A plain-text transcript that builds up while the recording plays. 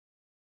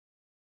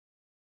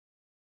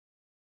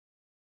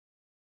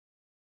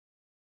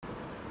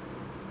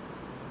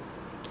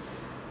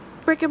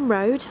Brigham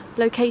Road,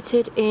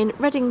 located in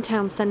Reading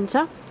town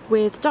centre,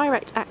 with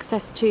direct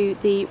access to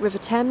the River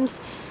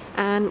Thames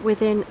and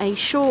within a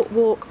short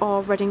walk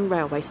of Reading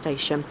railway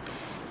station.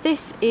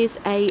 This is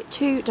a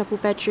 2 double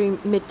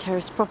bedroom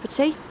mid-terrace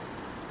property.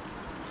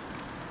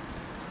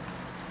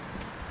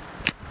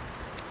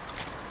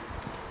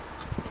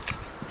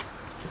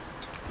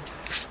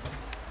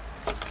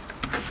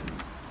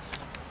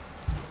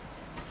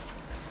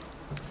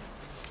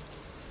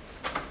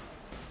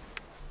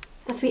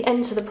 As we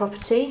enter the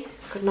property,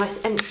 got a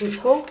nice entrance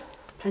hall,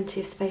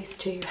 plenty of space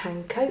to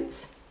hang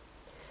coats.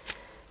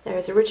 There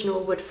is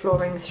original wood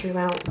flooring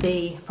throughout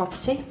the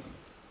property.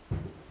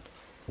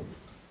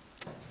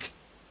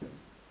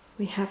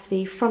 We have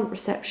the front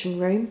reception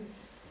room,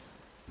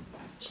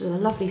 which is a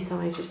lovely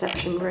size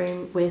reception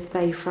room with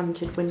bay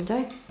fronted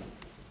window.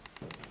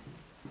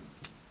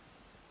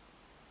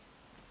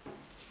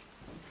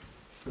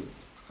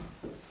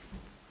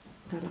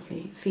 A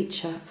lovely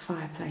feature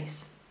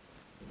fireplace.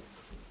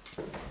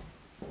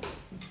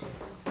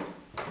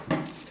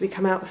 So we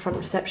come out the front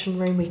reception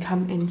room, we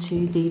come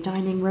into the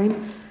dining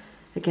room,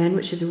 again,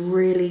 which is a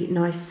really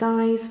nice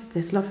size.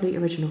 There's lovely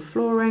original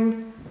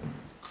flooring.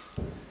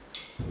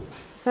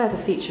 Further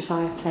feature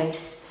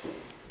fireplace.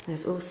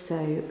 There's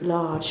also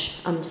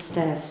large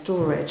understairs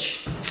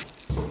storage.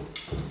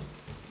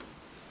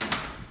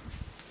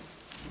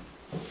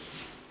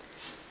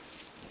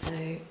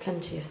 So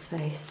plenty of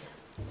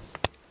space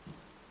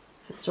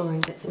for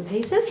storing bits and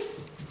pieces.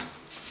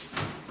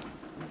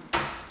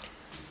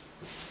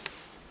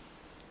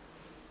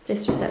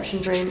 This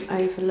reception room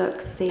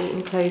overlooks the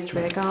enclosed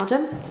rear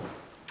garden.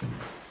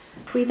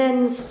 We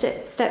then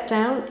step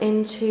down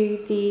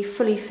into the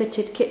fully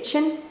fitted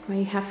kitchen, where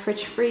you have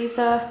fridge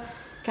freezer,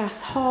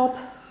 gas hob,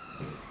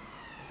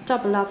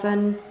 double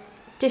oven,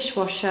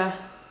 dishwasher,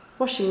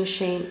 washing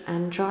machine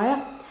and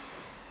dryer.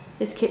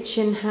 This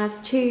kitchen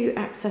has 2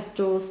 access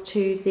doors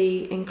to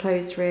the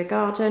enclosed rear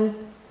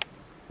garden.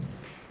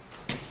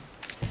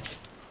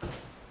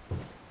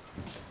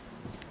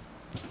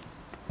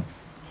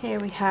 Here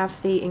we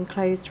have the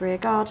enclosed rear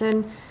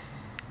garden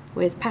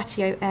with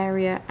patio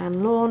area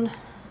and lawn.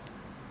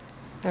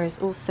 There is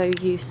also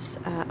use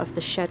of the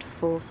shed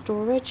for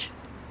storage.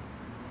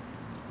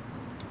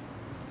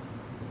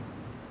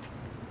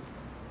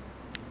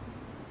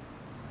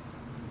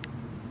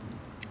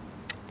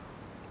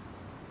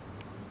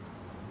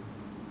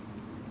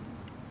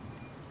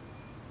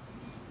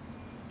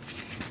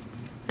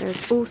 There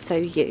is also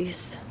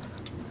use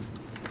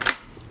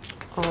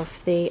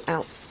of the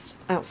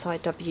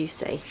outside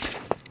WC,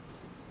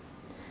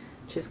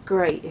 which is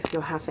great if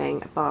you're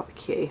having a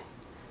barbecue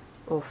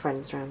or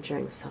friends around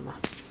during the summer.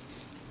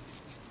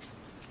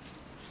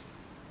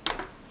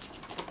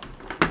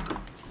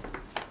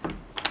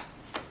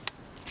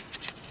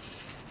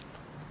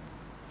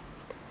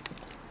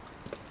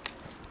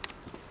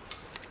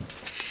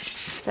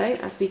 So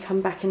as we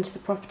come back into the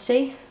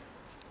property,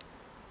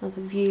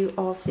 another view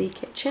of the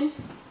kitchen.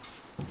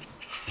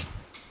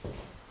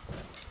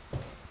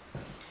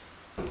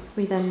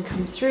 We then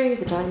come through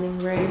the dining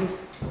room,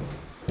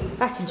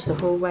 back into the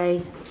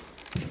hallway,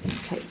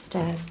 take the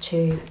stairs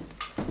to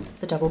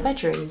the double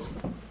bedrooms.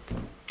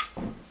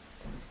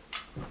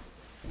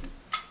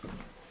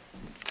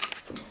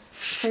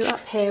 So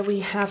up here we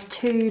have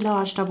 2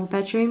 large double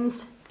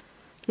bedrooms.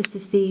 This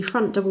is the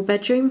front double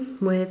bedroom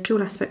with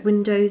dual aspect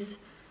windows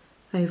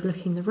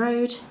overlooking the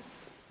road.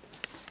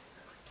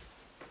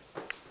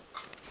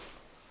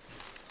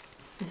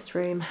 This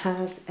room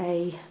has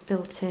a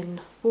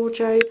built-in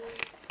wardrobe.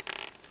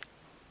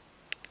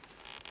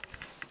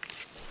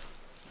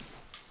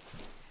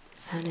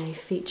 And a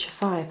feature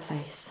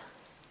fireplace.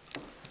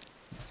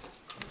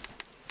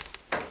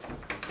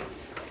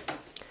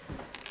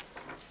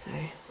 So,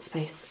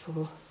 space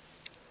for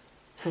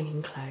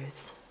hanging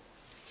clothes.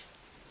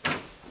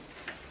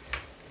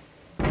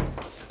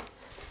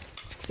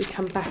 As we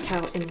come back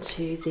out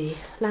into the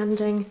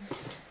landing,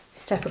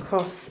 step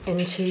across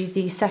into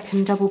the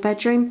second double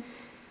bedroom.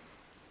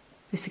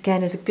 This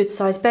again is a good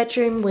sized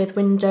bedroom with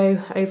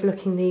window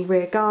overlooking the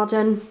rear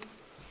garden.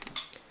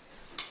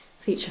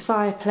 Feature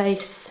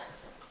fireplace.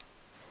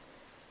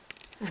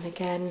 And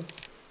again,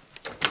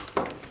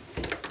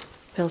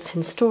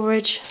 built-in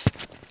storage.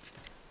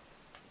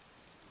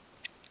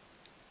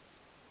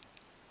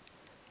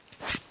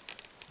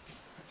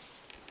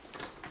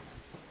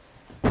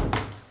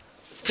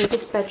 So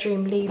this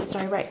bedroom leads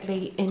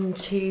directly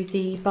into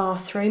the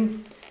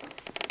bathroom.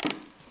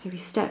 So we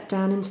step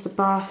down into the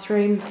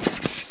bathroom.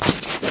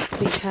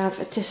 We have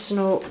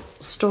additional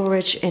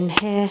storage in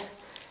here,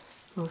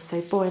 also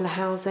boiler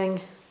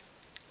housing.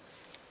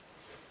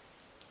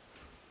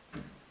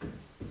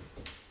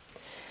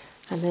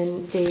 And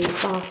then the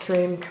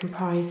bathroom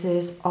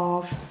comprises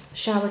of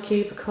shower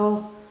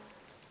cubicle,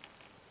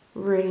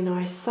 really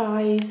nice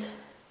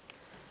size,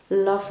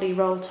 lovely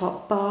roll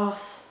top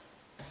bath,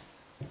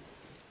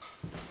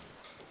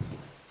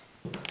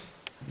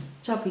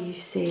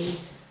 WC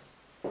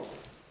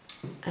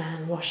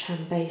and wash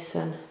hand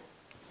basin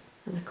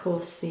and of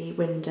course the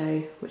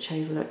window which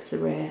overlooks the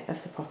rear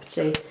of the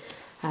property.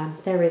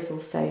 There is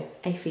also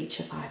a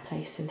feature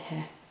fireplace in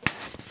here.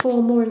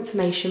 For more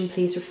information,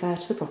 please refer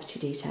to the property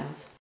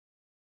details.